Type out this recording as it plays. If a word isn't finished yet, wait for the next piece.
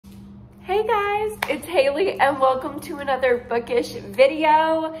Hey guys, it's Haley and welcome to another bookish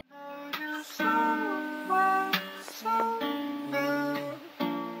video.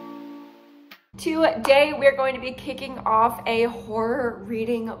 Today we're going to be kicking off a horror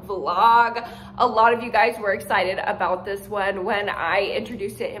reading vlog. A lot of you guys were excited about this one when I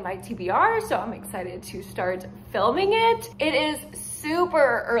introduced it in my TBR, so I'm excited to start filming it. It is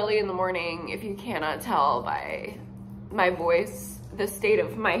super early in the morning, if you cannot tell by my voice, the state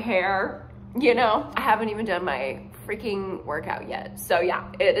of my hair. You know, I haven't even done my freaking workout yet. So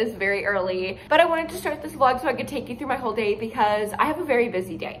yeah, it is very early, but I wanted to start this vlog so I could take you through my whole day because I have a very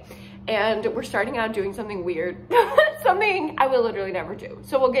busy day and we're starting out doing something weird, something I will literally never do.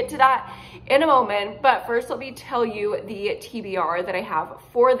 So we'll get to that in a moment, but first let me tell you the TBR that I have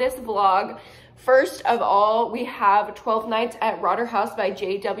for this vlog. First of all, we have 12 Nights at Rotter House by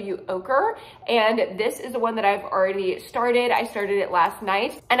J.W. Oker, and this is the one that I've already started. I started it last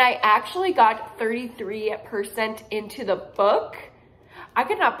night, and I actually got 33% into the book. I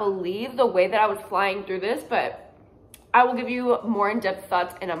could not believe the way that I was flying through this, but I will give you more in-depth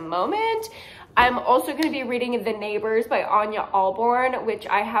thoughts in a moment. I'm also going to be reading The Neighbors by Anya Alborn, which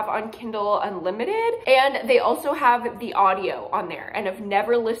I have on Kindle Unlimited, and they also have the audio on there, and I've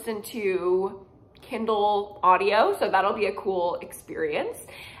never listened to Kindle audio, so that'll be a cool experience.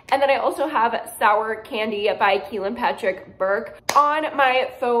 And then I also have Sour Candy by Keelan Patrick Burke on my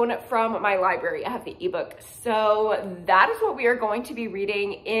phone from my library. I have the ebook. So that is what we are going to be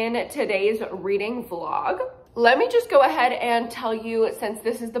reading in today's reading vlog. Let me just go ahead and tell you, since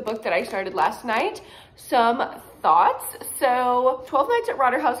this is the book that I started last night, some thoughts. So 12 Nights at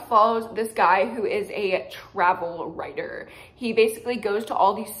Rotter House follows this guy who is a travel writer. He basically goes to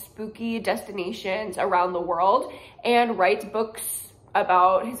all these spooky destinations around the world and writes books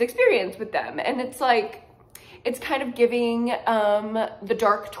about his experience with them. And it's like, it's kind of giving The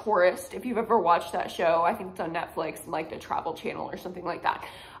Dark Tourist, if you've ever watched that show. I think it's on Netflix and like the Travel Channel or something like that.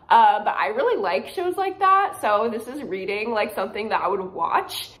 But I really like shows like that, so this is reading like something that I would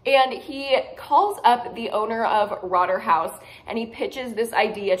watch. And he calls up the owner of Rotter House and he pitches this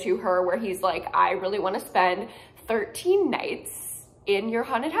idea to her where he's like, I really want to spend 13 nights in your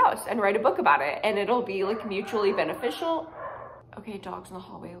haunted house and write a book about it, and it'll be like mutually beneficial. Okay, dogs in the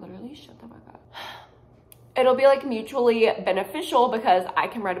hallway, literally shut the fuck up. It'll be like mutually beneficial because I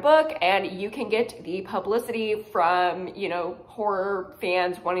can write a book and you can get the publicity from, you know, horror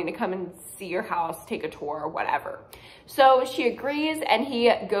fans wanting to come and see your house, take a tour, whatever. So she agrees and he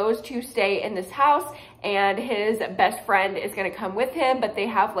goes to stay in this house, and his best friend is going to come with him, but they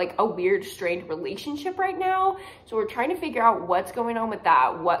have like a weird strained relationship right now. So we're trying to figure out what's going on with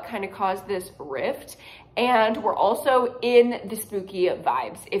that, what kind of caused this rift. And we're also in the spooky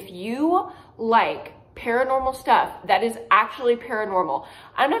vibes. If you like paranormal stuff that is actually paranormal,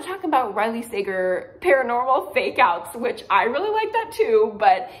 I'm not talking about Riley Sager paranormal fake outs, which I really like that too,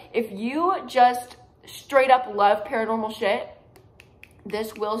 but if you just straight up love paranormal shit,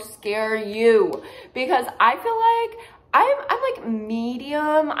 this will scare you, because I feel like I'm like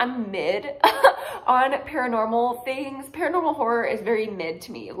medium, I'm mid on paranormal things. Paranormal horror is very mid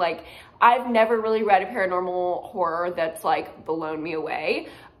to me. Like, I've never really read a paranormal horror that's like blown me away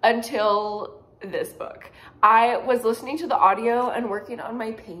until this book. I was listening to the audio and working on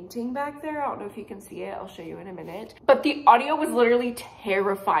my painting back there. I don't know if you can see it. I'll show you in a minute. But the audio was literally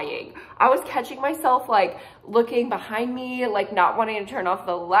terrifying. I was catching myself like looking behind me, like not wanting to turn off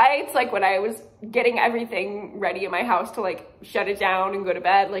the lights. Like when I was getting everything ready in my house to like shut it down and go to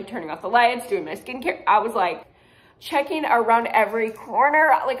bed, like turning off the lights, doing my skincare, I was like checking around every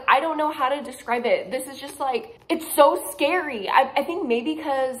corner. Like, I don't know how to describe it. This is just like, it's so scary. I think maybe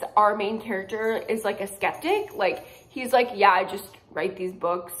because our main character is like a skeptic. Like, he's like, yeah, I just write these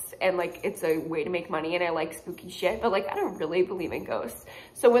books and like it's a way to make money and I like spooky shit, but like I don't really believe in ghosts.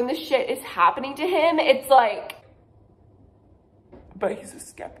 So when this shit is happening to him, it's like, but he's a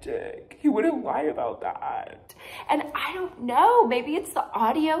skeptic. He wouldn't lie about that. And I don't know, maybe it's the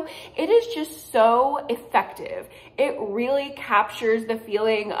audio. It is just so effective. It really captures the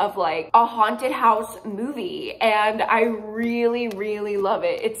feeling of like a haunted house movie. And I really, really love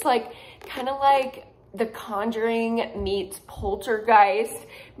it. It's like kind of like The Conjuring meets Poltergeist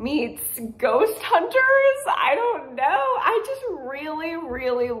meets Ghost Hunters. I don't know. I just really,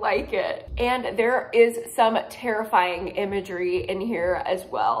 really like it. And there is some terrifying imagery in here as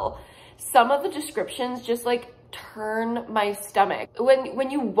well. Some of the descriptions just like turn my stomach.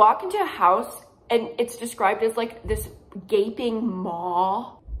 When you walk into a house and it's described as like this gaping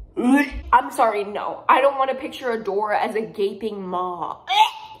maw. I'm sorry, no. I don't want to picture a door as a gaping maw.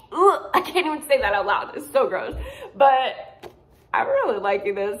 I can't even say that out loud. It's so gross. But I'm really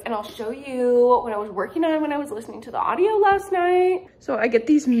liking this. And I'll show you what I was working on when I was listening to the audio last night. So I get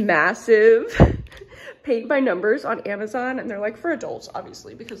these massive paint by numbers on Amazon, and they're like for adults,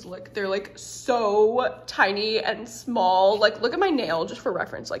 obviously, because look, they're like so tiny and small. Like, look at my nail, just for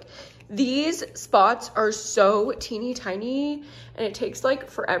reference. Like, these spots are so teeny tiny, and it takes like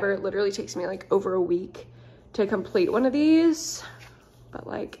forever. It literally takes me like over a week to complete one of these. But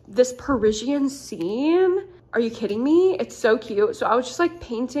like this Parisian scene, are you kidding me? It's so cute. So I was just like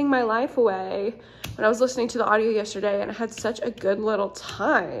painting my life away when I was listening to the audio yesterday, and I had such a good little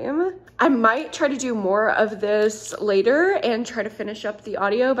time. I might try to do more of this later and try to finish up the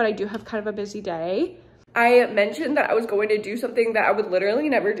audio, but I do have kind of a busy day. I mentioned that I was going to do something that I would literally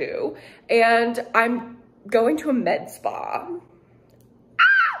never do, and I'm going to a med spa.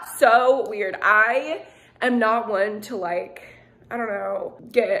 So weird. I am not one to like, I don't know,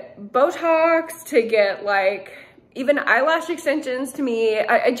 get Botox, to get like even eyelash extensions. To me,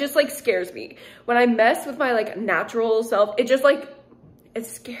 it just like scares me. When I mess with my like natural self, it just like, it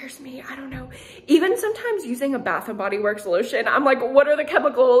scares me. I don't know. Even sometimes using a Bath and Body Works lotion, I'm like, what are the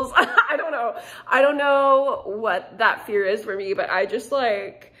chemicals? I don't know. I don't know what that fear is for me, but I just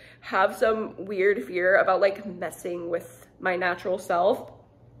like have some weird fear about like messing with my natural self.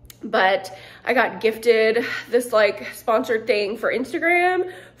 But I got gifted this like sponsored thing for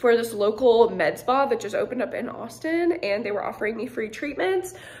Instagram for this local med spa that just opened up in Austin, and they were offering me free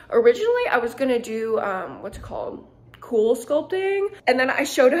treatments. Originally, I was gonna do, what's it called? Cool sculpting. And then I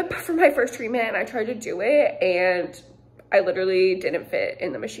showed up for my first treatment and I tried to do it, and I literally didn't fit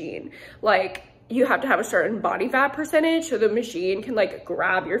in the machine. Like, you have to have a certain body fat percentage so the machine can like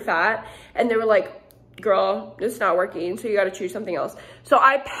grab your fat. And they were like, girl, it's not working, so you got to choose something else. So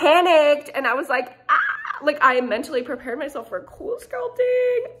I panicked and I was like, like I mentally prepared myself for cool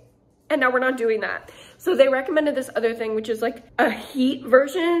sculpting, and now we're not doing that. So they recommended this other thing, which is like a heat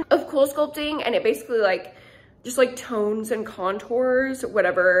version of cool sculpting, and it basically like just like tones and contours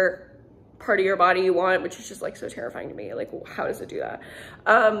whatever part of your body you want, which is just like so terrifying to me. Like, how does it do that?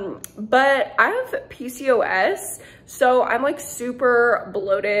 But I have PCOS, so I'm like super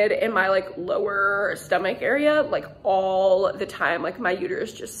bloated in my like lower stomach area, like all the time. Like my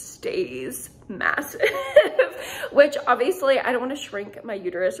uterus just stays massive, which obviously I don't want to shrink my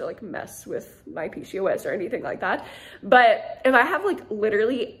uterus or like mess with my PCOS or anything like that. But if I have like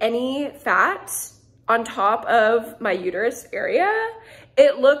literally any fat on top of my uterus area,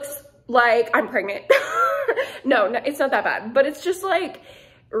 it looks like I'm pregnant. No, it's not that bad, but it's just like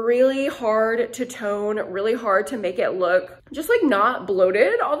really hard to tone, really hard to make it look just like not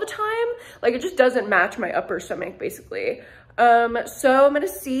bloated all the time. Like, it just doesn't match my upper stomach basically. So I'm gonna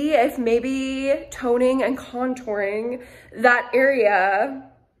see if maybe toning and contouring that area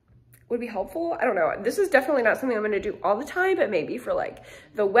would be helpful. I don't know. This is definitely not something I'm gonna do all the time, but maybe for like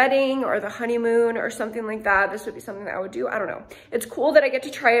the wedding or the honeymoon or something like that, this would be something that I would do. I don't know. It's cool that I get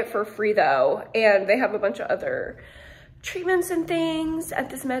to try it for free though, and they have a bunch of other treatments and things at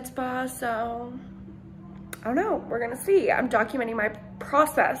this med spa, so I don't know. We're gonna see. I'm documenting my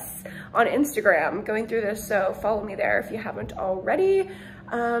process on Instagram going through this, so follow me there if you haven't already.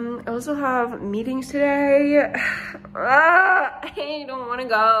 I also have meetings today. I don't want to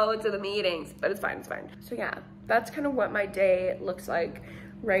go to the meetings, but it's fine, it's fine. So yeah, that's kind of what my day looks like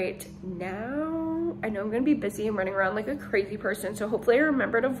right now. I know I'm gonna be busy and running around like a crazy person, so hopefully I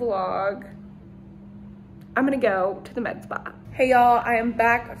remember to vlog. I'm gonna go to the med spa. Hey y'all, I am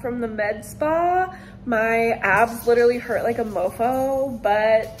back from the med spa. My abs literally hurt like a mofo,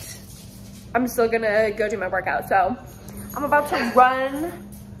 but I'm still gonna go do my workout. So I'm about to run.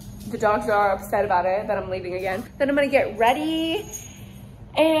 The dogs are upset about it that I'm leaving again. Then I'm gonna get ready,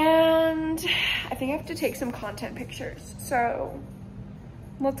 and I think I have to take some content pictures. So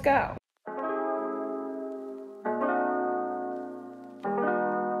let's go.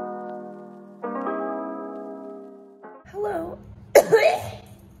 Hello.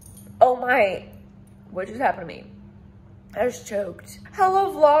 Oh my, what just happened to me? I just choked.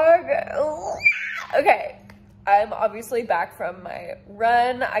 Hello vlog. Okay. I'm obviously back from my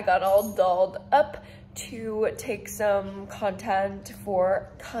run. I got all dolled up to take some content for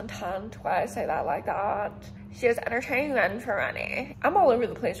content. Why I say that like that? She has entertainment for money. I'm all over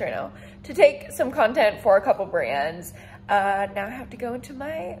the place right now. To take some content for a couple brands. Now I have to go into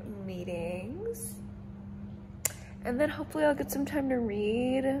my meetings. And then hopefully I'll get some time to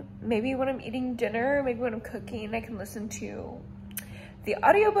read. Maybe when I'm eating dinner, maybe when I'm cooking, I can listen to the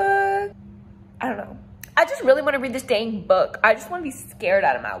audiobook. I don't know. I just really want to read this dang book. I just want to be scared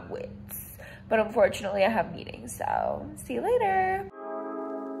out of my wits. But unfortunately, I have meetings, so see you later.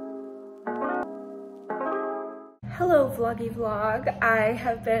 Hello vloggy vlog. I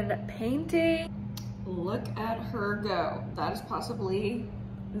have been painting. Look at her go. That is possibly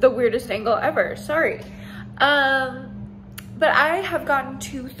the weirdest angle ever, sorry. But I have gotten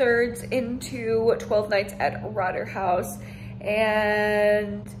 2/3 into 12 Nights at Rotter House,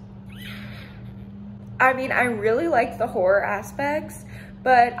 and I mean, I really like the horror aspects,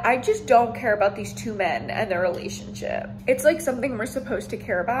 but I just don't care about these two men and their relationship. It's like something we're supposed to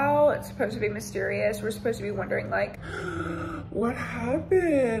care about. It's supposed to be mysterious. We're supposed to be wondering like, what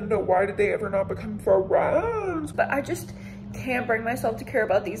happened? Why did they ever not become friends? But I just can't bring myself to care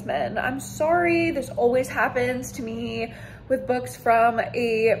about these men. I'm sorry, this always happens to me with books from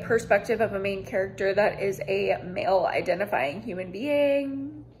a perspective of a main character that is a male identifying human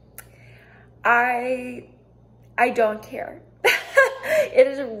being. I don't care. It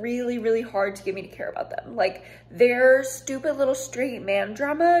is really, really hard to get me to care about them. Like, their stupid little straight man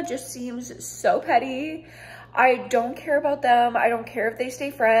drama just seems so petty. I don't care about them. I don't care if they stay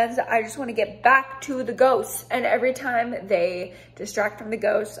friends. I just want to get back to the ghosts. And every time they distract from the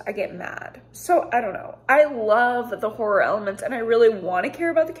ghosts, I get mad. So I don't know. I love the horror elements and I really want to care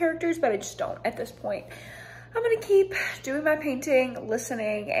about the characters, but I just don't at this point. I'm gonna keep doing my painting,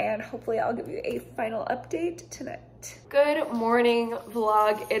 listening, and hopefully I'll give you a final update tonight. Good morning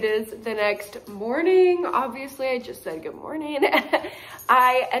vlog. It is the next morning. Obviously, I just said good morning.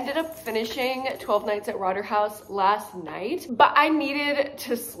 I ended up finishing 12 Nights at Rotter House last night, but I needed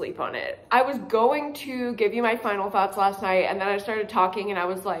to sleep on it. I was going to give you my final thoughts last night, and then I started talking and I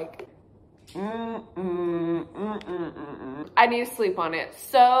was like, I need to sleep on it.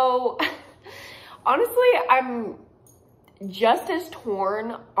 So honestly, I'm just as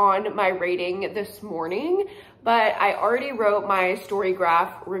torn on my rating this morning, but I already wrote my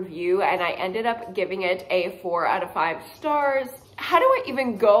Storygraph review and I ended up giving it a 4 out of 5 stars. How do I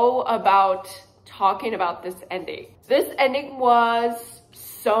even go about talking about this ending? This ending was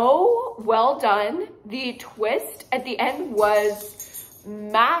so well done. The twist at the end was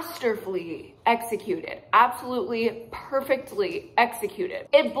masterfully executed, absolutely perfectly executed.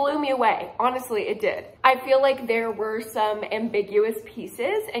 It blew me away, honestly it did. I feel like there were some ambiguous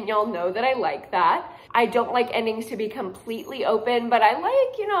pieces and y'all know that I like that. I don't like endings to be completely open, but I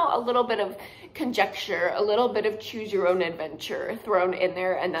like, you know, a little bit of conjecture, a little bit of choose your own adventure thrown in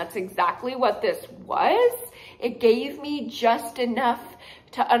there, and that's exactly what this was. It gave me just enough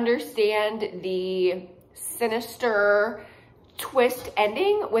to understand the sinister twist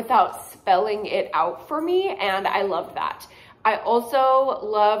ending without spelling it out for me, and I loved that. I also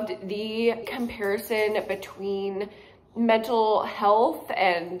loved the comparison between mental health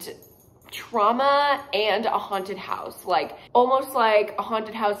and trauma and a haunted house. Like, almost like a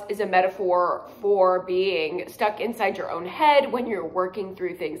haunted house is a metaphor for being stuck inside your own head when you're working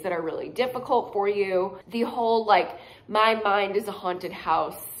through things that are really difficult for you. The whole like, my mind is a haunted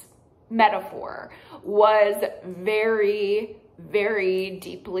house metaphor was very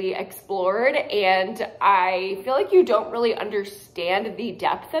deeply explored, and I feel like you don't really understand the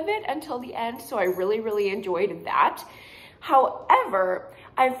depth of it until the end, so I really enjoyed that. However,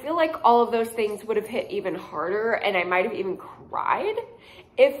 I feel like all of those things would have hit even harder, and I might have even cried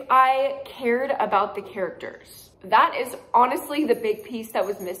if I cared about the characters. That is honestly the big piece that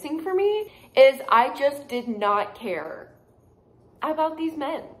was missing for me, is I just did not care about these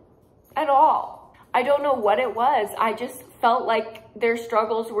men at all. I don't know what it was. I just felt like their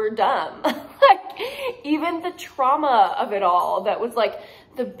struggles were dumb. Like, even the trauma of it all, that was like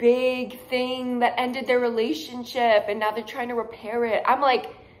the big thing that ended their relationship and now they're trying to repair it. I'm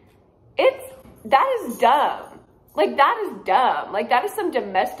like, that is dumb. Like, that is dumb. Like, that is some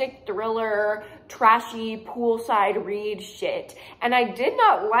domestic thriller, trashy, poolside read shit. And I did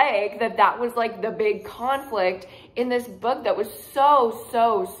not like that that was like the big conflict in this book that was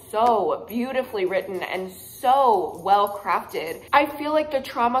so beautifully written and so well crafted. I feel like the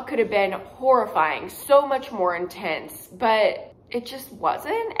trauma could have been horrifying, so much more intense, but it just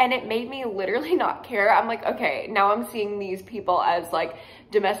wasn't, and it made me literally not care. I'm like, okay, now I'm seeing these people as like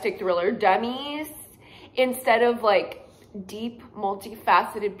domestic thriller dummies instead of like deep,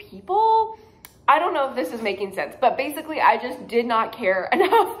 multifaceted people. I don't know if this is making sense, but basically I just did not care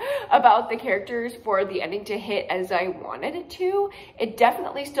enough about the characters for the ending to hit as I wanted it to. It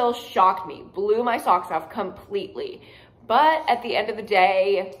definitely still shocked me, blew my socks off completely. But at the end of the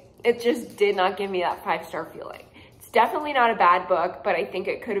day, it just did not give me that 5-star feeling. It's definitely not a bad book, but I think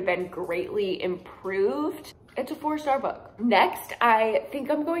it could have been greatly improved. It's a 4-star book. Next, I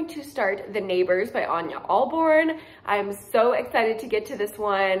think I'm going to start The Neighbors by Anya Allborn. I'm so excited to get to this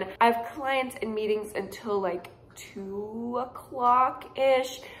one. I have clients and meetings until like 2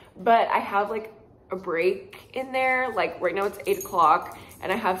 o'clock-ish, but I have like a break in there. Like right now it's 8 o'clock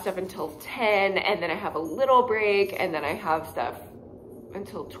and I have stuff until 10, and then I have a little break, and then I have stuff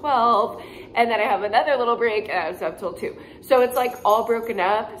until 12, and then I have another little break and I have stuff till 2. So it's like all broken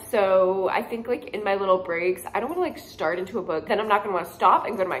up. So I think like in my little breaks, I don't want to like start into a book, then I'm not gonna want to stop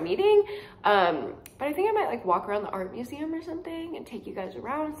and go to my meeting. But I think I might like walk around the art museum or something and take you guys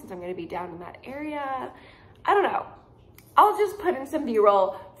around, since I'm gonna be down in that area. I don't know. I'll just put in some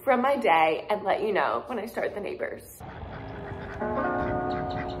B-roll from my day and let you know when I start The Neighbors.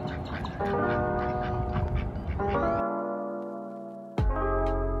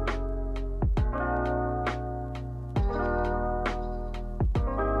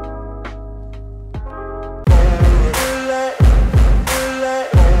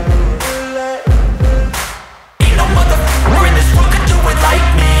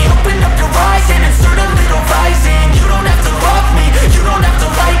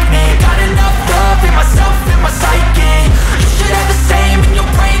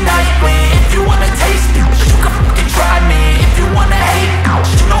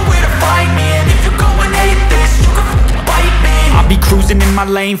 In my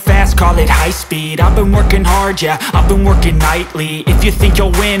lane fast, call it high speed. I've been working hard, yeah, I've been working nightly. If you think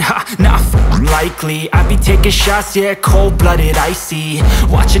you'll win, ha, not likely. I be taking shots, yeah, cold-blooded, icy.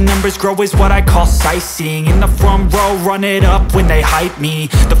 Watching numbers grow is what I call sightseeing. In the front row, run it up when they hype me.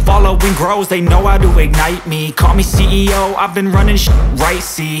 The following grows, they know how to ignite me. Call me CEO, I've been running shit right,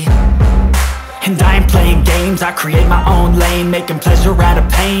 see. And I ain't playing games, I create my own lane, making pleasure out of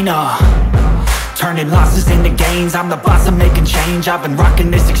pain, turning losses into gains. I'm the boss, I'm making change. I've been rocking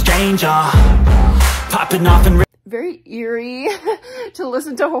this exchange, popping off and very eerie to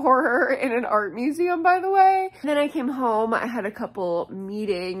listen to horror in an art museum, by the way. And then I came home, I had a couple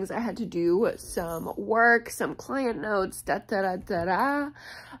meetings, I had to do some work, some client notes,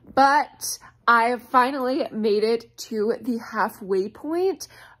 but I finally made it to the halfway point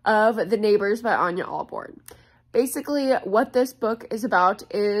of The Neighbors by Anya Alborn. Basically, what this book is about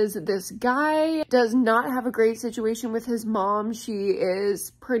is this guy does not have a great situation with his mom. She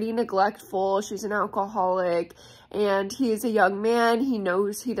is pretty neglectful. She's an alcoholic, and he's a young man. He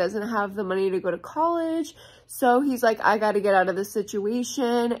knows he doesn't have the money to go to college. So he's like, I got to get out of this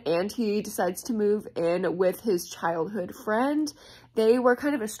situation. And he decides to move in with his childhood friend. They were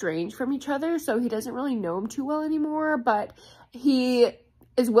kind of estranged from each other, so he doesn't really know him too well anymore, but he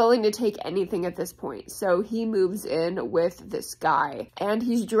is willing to take anything at this point. So he moves in with this guy, and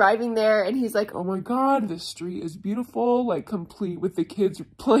he's driving there and he's like, oh my God, this street is beautiful, like complete with the kids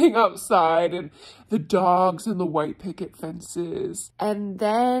playing outside and the dogs and the white picket fences. And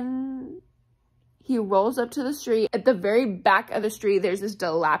then he rolls up to the street. At the very back of the street, there's this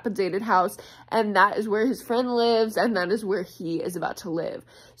dilapidated house, and that is where his friend lives, and that is where he is about to live.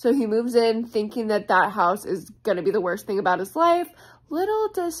 So he moves in thinking that that house is gonna be the worst thing about his life. Little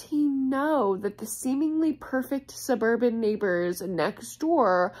does he know that the seemingly perfect suburban neighbors next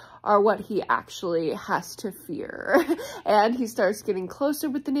door are what he actually has to fear. And he starts getting closer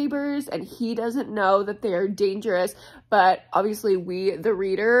with the neighbors, and he doesn't know that they are dangerous, but obviously we, the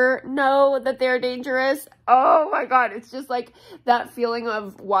reader, know that they're dangerous. Oh my God, it's just like that feeling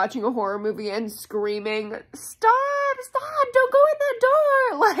of watching a horror movie and screaming, stop, stop, don't go in that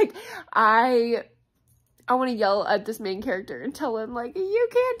door. Like, I want to yell at this main character and tell him, like, you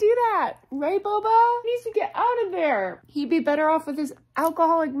can't do that, right, Boba? He needs to get out of there. He'd be better off with his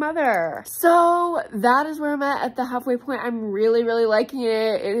alcoholic mother. So that is where I'm at the halfway point. I'm really, really liking it.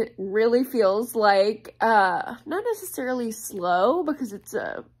 It really feels like, not necessarily slow because it's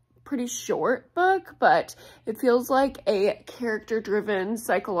a pretty short book, but it feels like a character-driven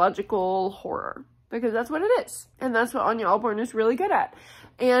psychological horror, because that's what it is. And that's what Anya Alborn is really good at.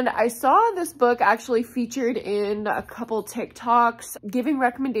 And I saw this book actually featured in a couple TikToks giving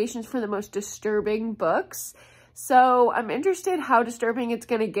recommendations for the most disturbing books. So I'm interested how disturbing it's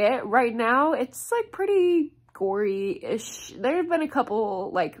gonna get. Right now, it's like pretty gory-ish. There have been a couple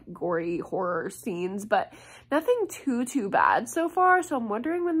like gory horror scenes, but nothing too bad so far. So I'm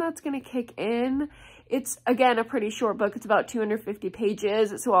wondering when that's gonna kick in. It's, again, a pretty short book. It's about 250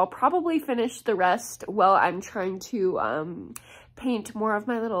 pages, so I'll probably finish the rest while I'm trying to paint more of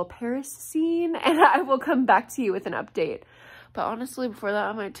my little Paris scene, and I will come back to you with an update. But honestly, before that,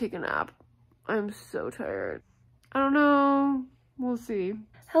 I might take a nap. I'm so tired. I don't know. We'll see.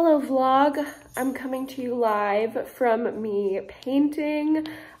 Hello, vlog. I'm coming to you live from me painting.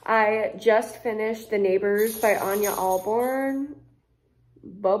 I just finished The Neighbors by Anya Alborn.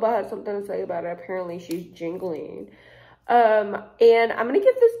 Boba has something to say about it. Apparently she's jingling. And I'm gonna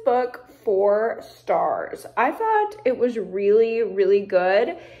give this book 4 stars. I thought it was really, really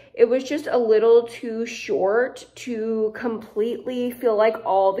good. it was just a little too short to completely feel like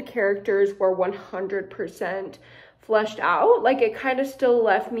all the characters were 100% fleshed out. Like, it kind of still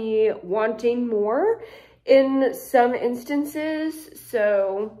left me wanting more in some instances.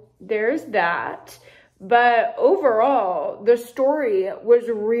 So there's that. But overall, the story was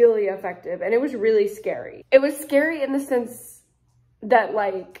really effective and it was really scary. It was scary in the sense that,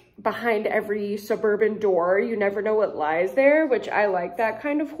 like, behind every suburban door, you never know what lies there, which I like that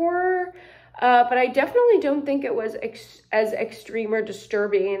kind of horror. But I definitely don't think it was as extreme or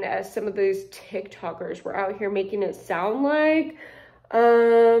disturbing as some of those TikTokers were out here making it sound like.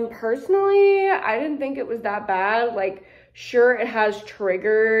 Personally, I didn't think it was that bad. Like, sure, it has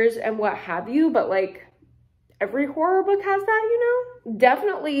triggers and what have you, but like, every horror book has that, you know?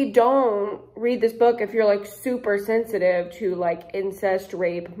 Definitely don't read this book if you're like super sensitive to like incest,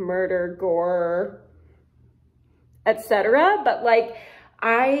 rape, murder, gore, etc. But like,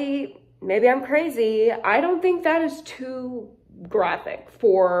 maybe I'm crazy, I don't think that is too graphic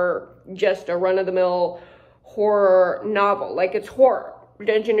for just a run-of-the-mill horror novel. Like, it's horror.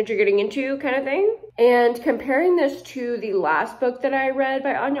 Don't you know what you're getting into kind of thing? And comparing this to the last book that I read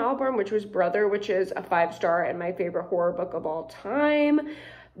by Anya Alborn, which was Brother, which is a 5-star and my favorite horror book of all time,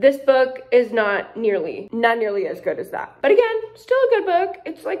 this book is not nearly as good as that. But again, still a good book.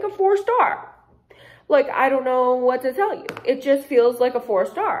 It's like a 4-star. Like, I don't know what to tell you. It just feels like a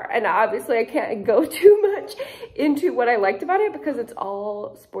 4-star. And obviously I can't go too much into what I liked about it because it's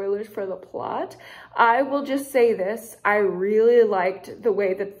all spoilers for the plot. I will just say this. I really liked the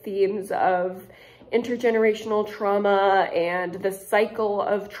way the themes of intergenerational trauma and the cycle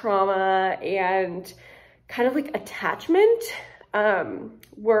of trauma and kind of like attachment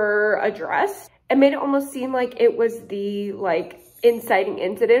were addressed. It made it almost seem like it was the like inciting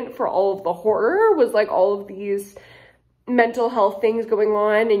incident for all of the horror, was like all of these mental health things going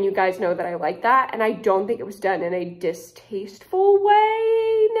on, and you guys know that I like that, and I don't think it was done in a distasteful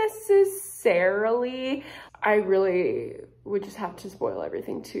way necessarily. I really would just have to spoil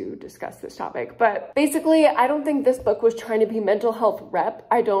everything to discuss this topic, but basically I don't think this book was trying to be mental health rep.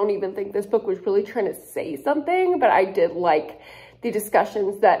 I don't even think this book was really trying to say something, but I did like the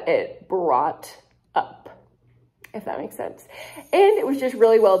discussions that it brought up, if that makes sense. And it was just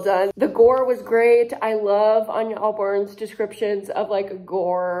really well done. The gore was great. I love Anya Alborn's descriptions of like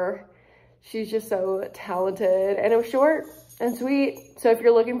gore. She's just so talented, and it was short and sweet. So if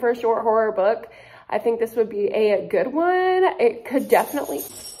you're looking for a short horror book, I think this would be a good one. It could definitely,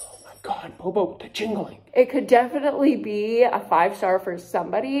 oh my God, Bobo, the jingling. It could definitely be a 5-star for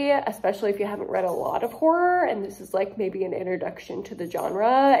somebody, especially if you haven't read a lot of horror and this is like maybe an introduction to the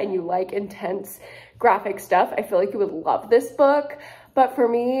genre and you like intense graphic stuff. I feel like you would love this book. But for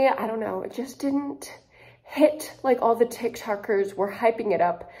me, I don't know, it just didn't hit like all the TikTokers were hyping it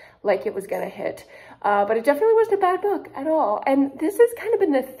up like it was gonna hit. But it definitely wasn't a bad book at all. And this has kind of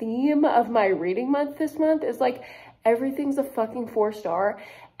been the theme of my reading month this month, is like everything's a fucking 4-star.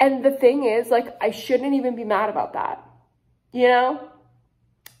 And the thing is, like, I shouldn't even be mad about that. You know?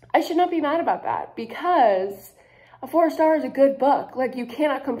 I should not be mad about that because a 4-star is a good book. Like, you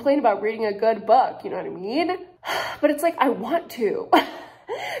cannot complain about reading a good book, you know what I mean? But it's like, I want to.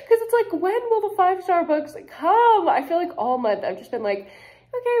 Because it's like, when will the 5-star books come? I feel like all month I've just been like, okay,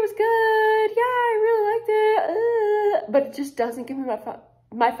 it was good. Yeah, I really liked it. But it just doesn't give me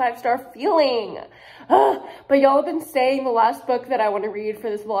my 5-star feeling. But y'all have been saying the last book that I want to read for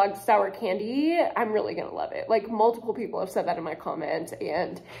this vlog, Sour Candy. I'm really going to love it. Like, multiple people have said that in my comments.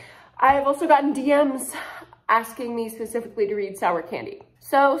 And I've also gotten DMs asking me specifically to read Sour Candy.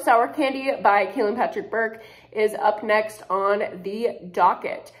 So Sour Candy by Kaylin Patrick Burke is up next on the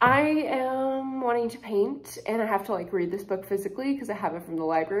docket. I am wanting to paint and I have to like read this book physically because I have it from the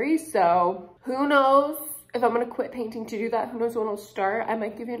library. So who knows if I'm gonna quit painting to do that. Who knows when I'll start. I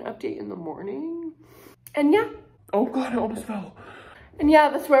might give you an update in the morning. And yeah. Oh God, I almost fell. And yeah,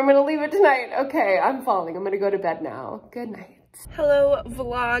 that's where I'm gonna leave it tonight. Okay, I'm falling. I'm gonna go to bed now. Good night. Hello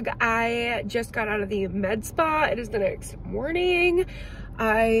vlog. I just got out of the med spa. It is the next morning.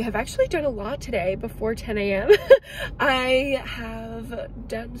 I have actually done a lot today before 10 a.m. I have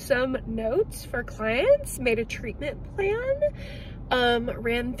done some notes for clients, made a treatment plan,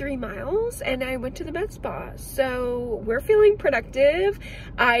 ran 3 miles, and I went to the med spa. So we're feeling productive.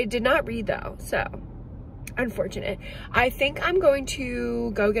 I did not read though, so unfortunate. I think I'm going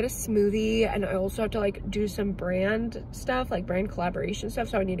to go get a smoothie, and I also have to like do some brand stuff, like brand collaboration stuff.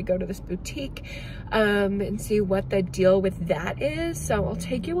 So I need to go to this boutique and see what the deal with that is. So I'll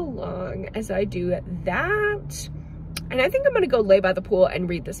take you along as I do that. And I think I'm gonna go lay by the pool and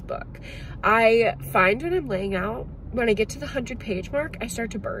read this book. I find when I'm laying out when I get to the 100-page mark, I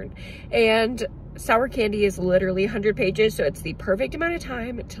start to burn. And sour candy is literally 100 pages, so it's the perfect amount of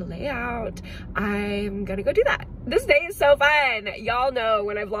time to lay out. I'm gonna go do that. This day is so fun. Y'all know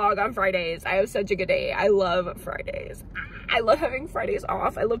when I vlog on Fridays, I have such a good day. I love Fridays. I love having Fridays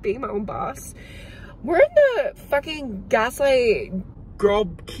off. I love being my own boss. We're in the fucking gaslight girl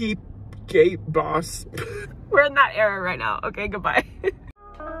keep gate boss. We're in that era right now. Okay, goodbye.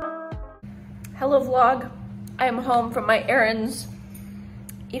 Hello vlog. I am home from my errands,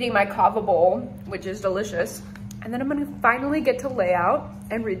 eating my kava bowl, which is delicious. And then I'm gonna finally get to lay out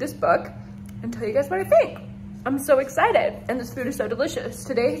and read this book and tell you guys what I think. I'm so excited, and this food is so delicious.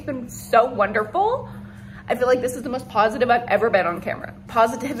 Today has been so wonderful. I feel like this is the most positive I've ever been on camera.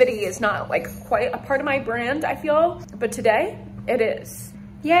 Positivity is not like quite a part of my brand, I feel, but today it is.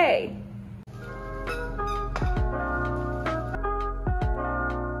 Yay.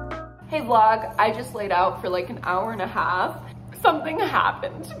 Hey vlog, I just laid out for like an hour and a half. Something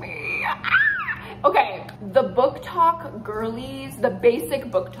happened to me. Okay, the book talk girlies, the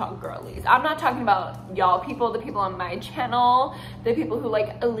basic book talk girlies. I'm not talking about y'all people, the people on my channel, the people who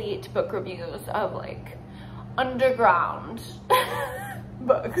like elite book reviews of like underground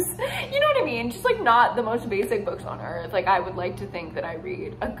books. You know what I mean? Just like not the most basic books on earth. Like I would like to think that I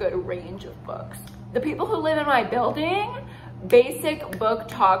read a good range of books. The people who live in my building, basic book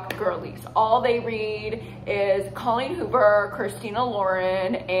talk girlies. All they read is Colleen Hoover, Christina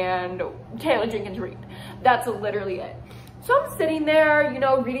Lauren, and Taylor Jenkins Reid. That's literally it. So I'm sitting there, you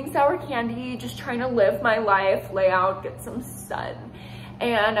know, reading sour candy, just trying to live my life, lay out, get some sun.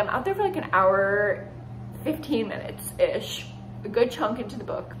 And I'm out there for like an hour, 15 minutes-ish, a good chunk into the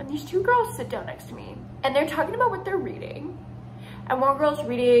book. And these two girls sit down next to me and they're talking about what they're reading. And one girl's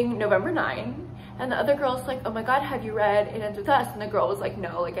reading November 9. And the other girl's like, oh my God, have you read It Ends With Us? And the girl was like,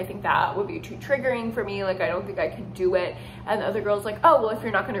 no, like I think that would be too triggering for me. Like I don't think I could do it. And the other girl's like, oh, well, if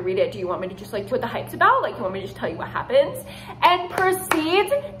you're not gonna read it, do you want me to just like what the hype's about? Like you want me to just tell you what happens? And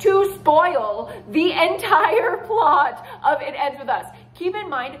proceeds to spoil the entire plot of It Ends With Us. Keep in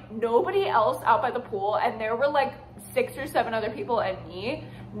mind, nobody else out by the pool, and there were like 6 or 7 other people and me,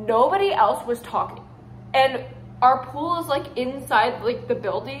 nobody else was talking. And our pool is like inside like the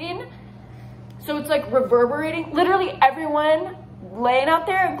building. So it's like reverberating. Literally everyone laying out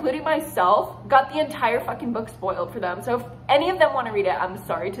there, including myself, got the entire fucking book spoiled for them. So if any of them want to read it, I'm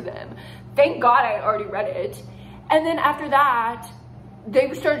sorry to them. Thank God I already read it. And then after that,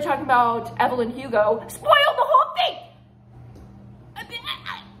 they started talking about Evelyn Hugo. Spoiled the whole thing!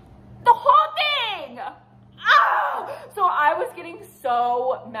 The whole thing! Oh! So I was getting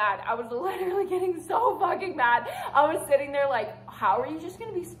so mad. I was literally getting so fucking mad. I was sitting there like, how are you just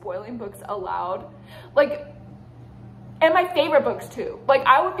gonna be spoiling books aloud? Like, and my favorite books too. Like,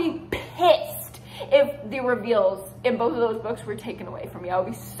 I would be pissed if the reveals in both of those books were taken away from me. I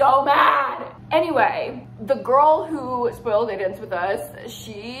would be so mad. Anyway, the girl who spoiled It Ends With Us,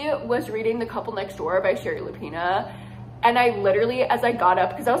 she was reading The Couple Next Door by Sherry Lapina. And I literally, as I got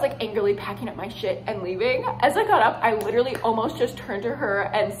up, because I was like angrily packing up my shit and leaving, as I got up, I literally almost just turned to her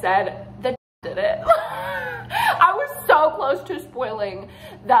and said, that did it. I was so close to spoiling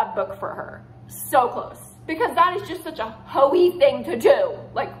that book for her. So close. Because that is just such a hoe-y thing to do.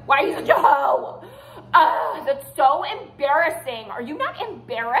 Like, why are you such a hoe? That's so embarrassing. Are you not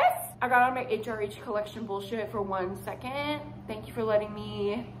embarrassed? I got on my HRH collection bullshit for 1 second. Thank you for letting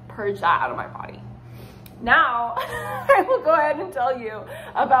me purge that out of my body. Now, I will go ahead and tell you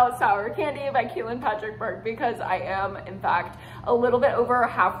about Sour Candy by Keelan Patrick Burke, because I am, in fact, a little bit over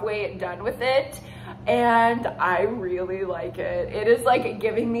halfway done with it, and I really like it. It is like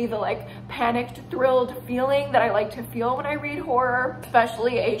giving me the like panicked, thrilled feeling that I like to feel when I read horror,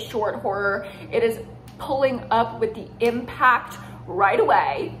 especially a short horror. It is pulling up with the impact right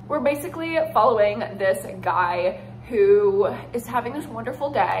away. We're basically following this guy who is having this wonderful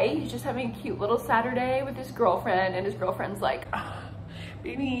day. He's just having a cute little Saturday with his girlfriend, and his girlfriend's like,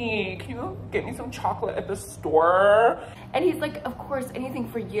 Baby, can you get me some chocolate at the store? And he's like, of course, anything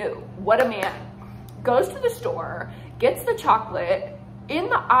for you. What a man. Goes to the store, gets the chocolate. In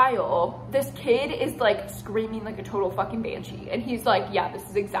the aisle, this kid is like screaming like a total fucking banshee. And he's like, yeah, this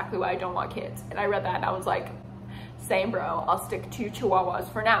is exactly why I don't want kids. And I read that and I was like, same bro, I'll stick to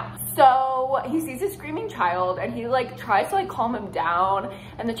chihuahuas for now. So he sees a screaming child and he like tries to like calm him down,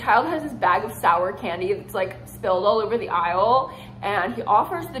 and the child has this bag of sour candy that's like spilled all over the aisle, and he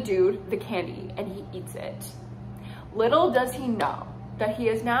offers the dude the candy and he eats it. Little does he know that he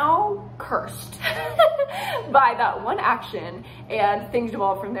is now cursed by that one action, and things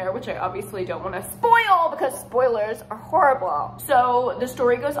evolve from there, which I obviously don't want to spoil because spoilers are horrible. So the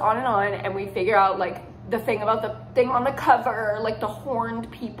story goes on, and we figure out like the thing about the thing on the cover, like the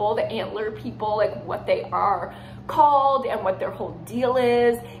horned people, the antler people, like what they are called and what their whole deal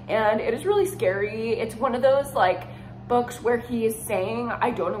is. And it is really scary. It's one of those like books where he is saying,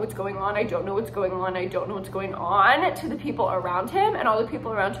 I don't know what's going on, I don't know what's going on, I don't know what's going on, to the people around him, and all the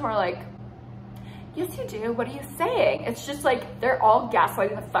people around him are like, yes you do, what are you saying? It's just like they're all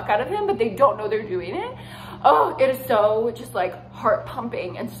gaslighting the fuck out of him, but they don't know they're doing it. Oh, it is so just like heart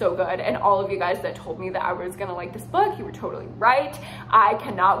pumping and so good. And all of you guys that told me that I was gonna like this book, you were totally right. I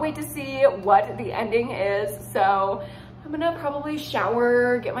cannot wait to see what the ending is. So I'm gonna probably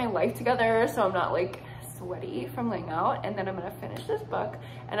shower, get my life together so I'm not like sweaty from laying out, and then I'm gonna finish this book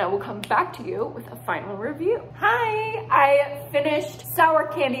and I will come back to you with a final review. Hi, I finished Sour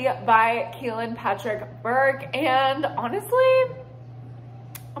Candy by Keelan Patrick Burke, and honestly,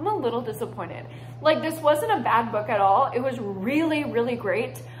 I'm a little disappointed. Like, this wasn't a bad book at all. It was really, really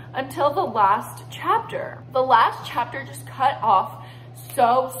great until the last chapter. The last chapter just cut off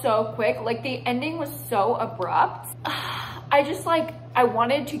so quick. Like, the ending was so abrupt. I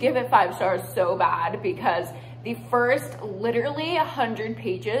wanted to give it 5 stars so bad because the first literally 100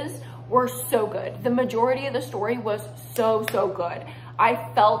 pages were so good. The majority of the story was so good.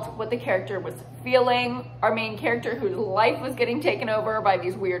 I felt what the character was feeling. Our main character, whose life was getting taken over by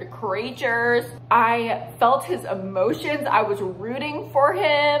these weird creatures. I felt his emotions. I was rooting for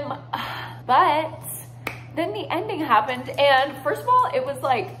him. But then the ending happened, and first of all, it was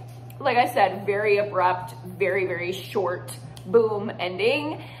like I said, very abrupt, very short, boom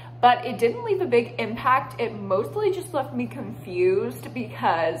ending. But it didn't leave a big impact. It mostly just left me confused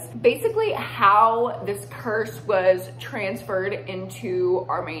because basically how this curse was transferred into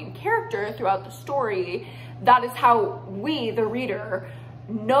our main character throughout the story, that is how we, the reader,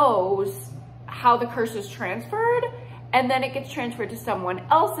 knows how the curse is transferred. And then it gets transferred to someone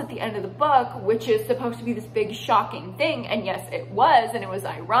else at the end of the book, which is supposed to be this big shocking thing. And yes, it was, and it was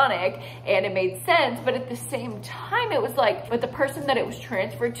ironic and it made sense. But at the same time, it was like, but the person that it was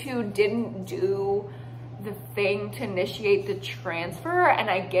transferred to didn't do the thing to initiate the transfer. And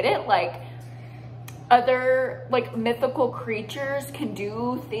I get it, like other like mythical creatures can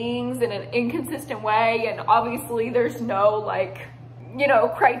do things in an inconsistent way. And obviously there's no like, you know,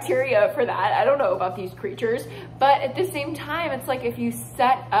 criteria for that. I don't know about these creatures, but at the same time, it's like if you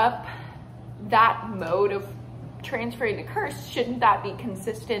set up that mode of transferring the curse, shouldn't that be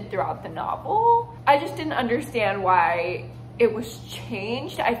consistent throughout the novel? I just didn't understand why it was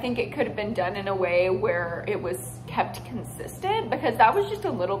changed. I think it could have been done in a way where it was kept consistent, because that was just a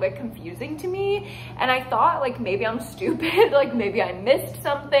little bit confusing to me. And I thought like maybe I'm stupid, like maybe I missed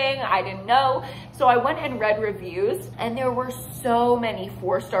something, I didn't know. So I went and read reviews, and there were so many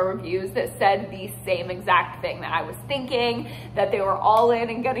 4-star reviews that said the same exact thing that I was thinking, that they were all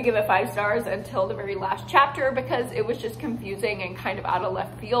in and gonna give it 5 stars until the very last chapter, because it was just confusing and kind of out of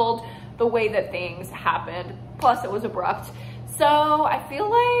left field the way that things happened. Plus it was abrupt. So I feel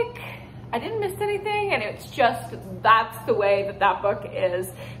like I didn't miss anything, and it's just, that's the way that that book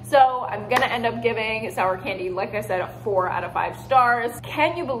is. So I'm gonna end up giving Sour Candy, like I said, a 4 out of 5 stars.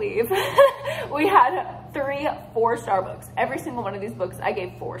 Can you believe we had 3 4-star books? Every single one of these books I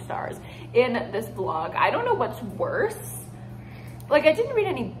gave 4 stars in this vlog. I don't know what's worse. Like, I didn't read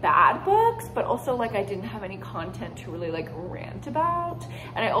any bad books, but also like I didn't have any content to really like rant about.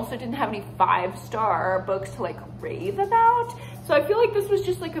 And I also didn't have any 5-star books to like rave about. So I feel like this was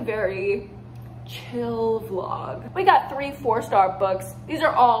just like a very chill vlog. We got 3 4-star books. These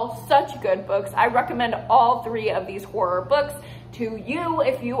are all such good books. I recommend all 3 of these horror books to you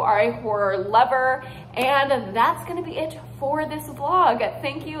if you are a horror lover. And that's gonna be it for this vlog.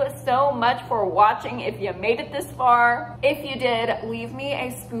 Thank you so much for watching if you made it this far. If you did, leave me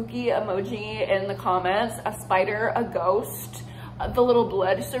a spooky emoji in the comments, a spider, a ghost, the little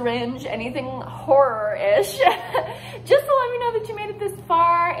blood syringe, anything horror-ish, just to let me know that you made it this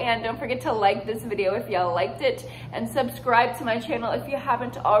far. And don't forget to like this video if y'all liked it, and subscribe to my channel if you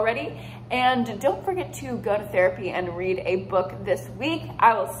haven't already. And don't forget to go to therapy and read a book this week.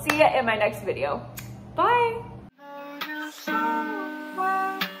 I will see you in my next video. Bye.